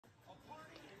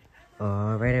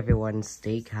Alright everyone,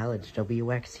 State College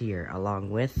WX here, along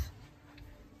with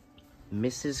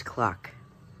Mrs. Clock.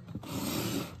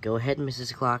 Go ahead,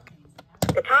 Mrs. Clock.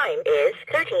 The time is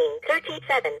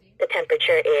 13:37. The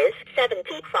temperature is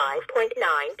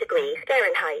 75.9 degrees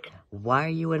Fahrenheit. Why are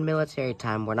you in military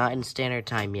time? We're not in standard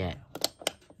time yet.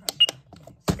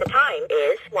 The time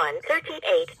is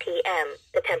 1:38 p.m.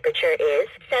 The temperature is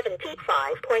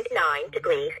 75.9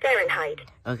 degrees Fahrenheit.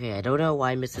 Okay, I don't know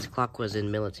why Mrs. Clock was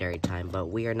in military time, but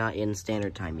we are not in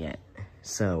standard time yet.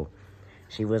 So,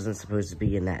 she wasn't supposed to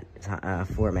be in that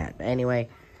format. But anyway,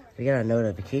 we got a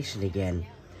notification again.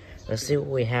 Let's see what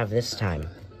we have this time.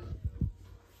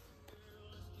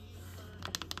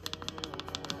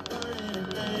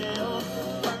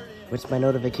 What's my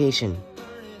notification?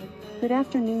 Good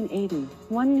afternoon, Aiden.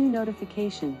 One new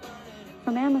notification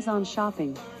from Amazon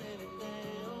Shopping.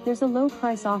 There's a low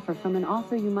price offer from an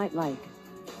author you might like.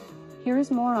 Here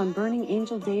is more on Burning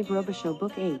Angel Dave Robichaux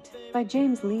Book 8 by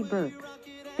James Lee Burke.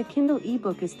 The Kindle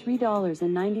ebook is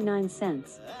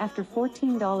 $3.99 after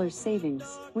 $14 savings.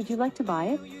 Would you like to buy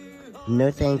it? No,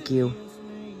 thank you.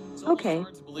 Okay.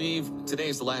 Hard to believe today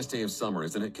is the last day of summer,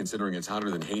 isn't it? Considering it's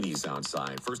hotter than Hades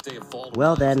outside. First day of fall.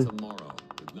 Well then. Tomorrow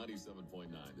with 97.9,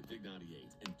 the Big 98,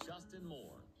 and Justin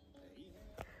Moore.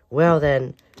 Well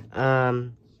then,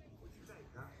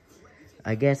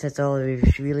 I guess that's all you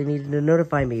really needed to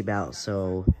notify me about.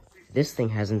 So this thing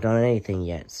hasn't done anything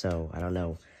yet. So I don't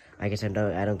know. I guess I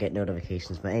don't get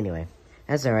notifications. But anyway,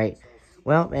 that's all right.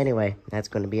 Well, anyway, that's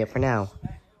going to be it for now.